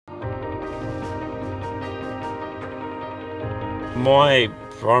My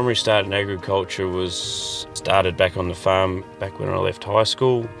primary start in agriculture was started back on the farm back when I left high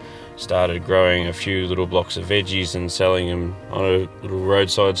school. Started growing a few little blocks of veggies and selling them on a little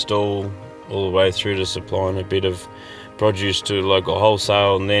roadside stall, all the way through to supplying a bit of produce to local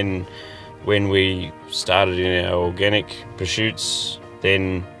wholesale. And then when we started in our organic pursuits,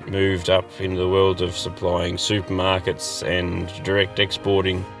 then moved up into the world of supplying supermarkets and direct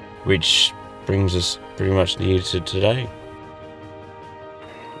exporting, which brings us pretty much near to today.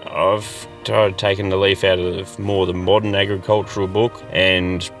 I've tried taking the leaf out of more the modern agricultural book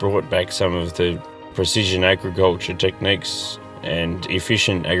and brought back some of the precision agriculture techniques and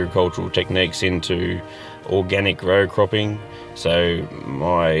efficient agricultural techniques into organic row cropping. So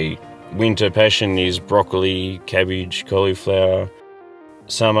my winter passion is broccoli, cabbage, cauliflower.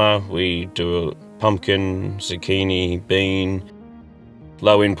 Summer we do a pumpkin, zucchini, bean.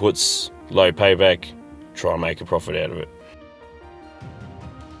 Low inputs, low payback, try and make a profit out of it.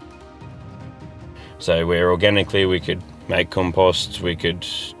 So where organically we could make compost, we could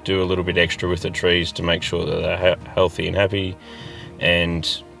do a little bit extra with the trees to make sure that they're healthy and happy,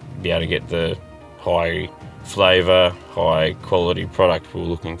 and be able to get the high flavour, high quality product we're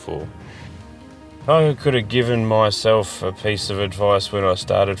looking for. If I could have given myself a piece of advice when I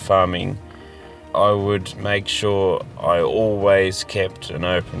started farming, I would make sure I always kept an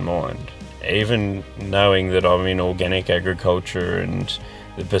open mind. Even knowing that I'm in organic agriculture and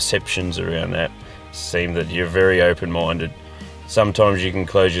the perceptions around that seem that you're very open-minded. Sometimes you can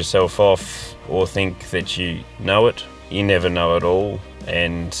close yourself off or think that you know it. You never know it all,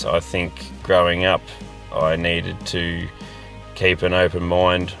 and I think growing up I needed to keep an open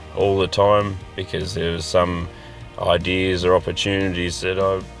mind all the time, because there was some ideas or opportunities that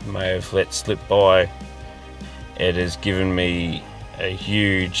I may have let slip by. It has given me a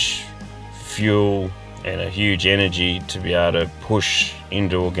huge fuel and a huge energy to be able to push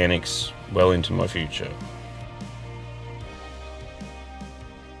into organics well into my future.